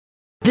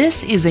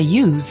This is a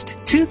used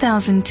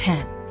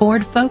 2010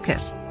 Ford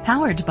Focus,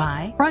 powered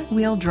by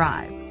front-wheel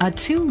drive, a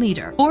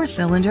 2-liter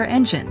 4-cylinder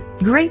engine.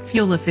 Great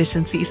fuel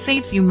efficiency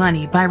saves you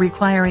money by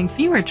requiring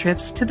fewer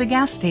trips to the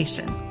gas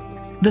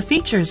station. The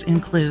features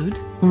include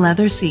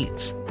leather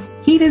seats,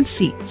 heated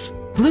seats,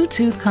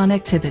 Bluetooth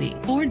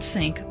connectivity, Ford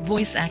Sync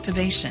voice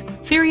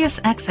activation, Sirius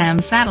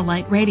XM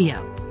satellite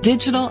radio,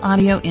 digital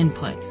audio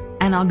input,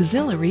 an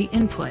auxiliary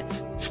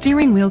input,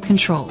 steering wheel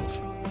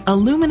controls,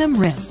 aluminum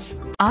rims,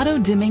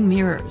 auto-dimming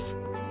mirrors.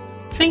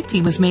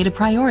 Safety was made a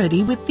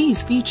priority with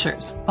these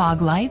features: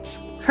 fog lights,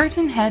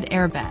 curtain head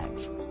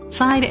airbags,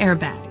 side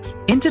airbags,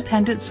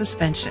 independent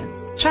suspension,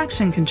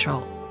 traction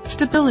control,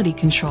 stability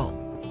control.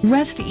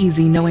 Rest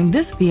easy knowing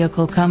this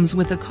vehicle comes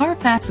with a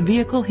Carfax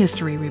Vehicle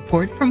History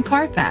Report from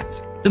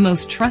Carfax, the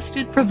most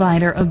trusted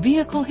provider of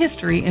vehicle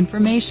history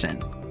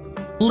information.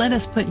 Let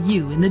us put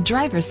you in the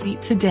driver's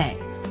seat today.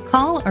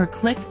 Call or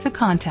click to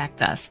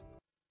contact us.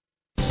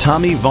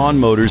 Tommie Vaughn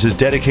Motors is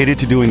dedicated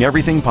to doing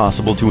everything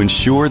possible to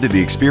ensure that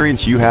the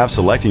experience you have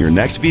selecting your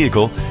next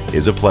vehicle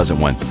is a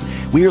pleasant one.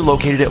 We are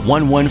located at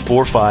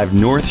 1145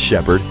 North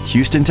Shepherd,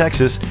 Houston,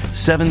 Texas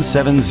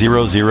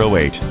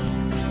 77008.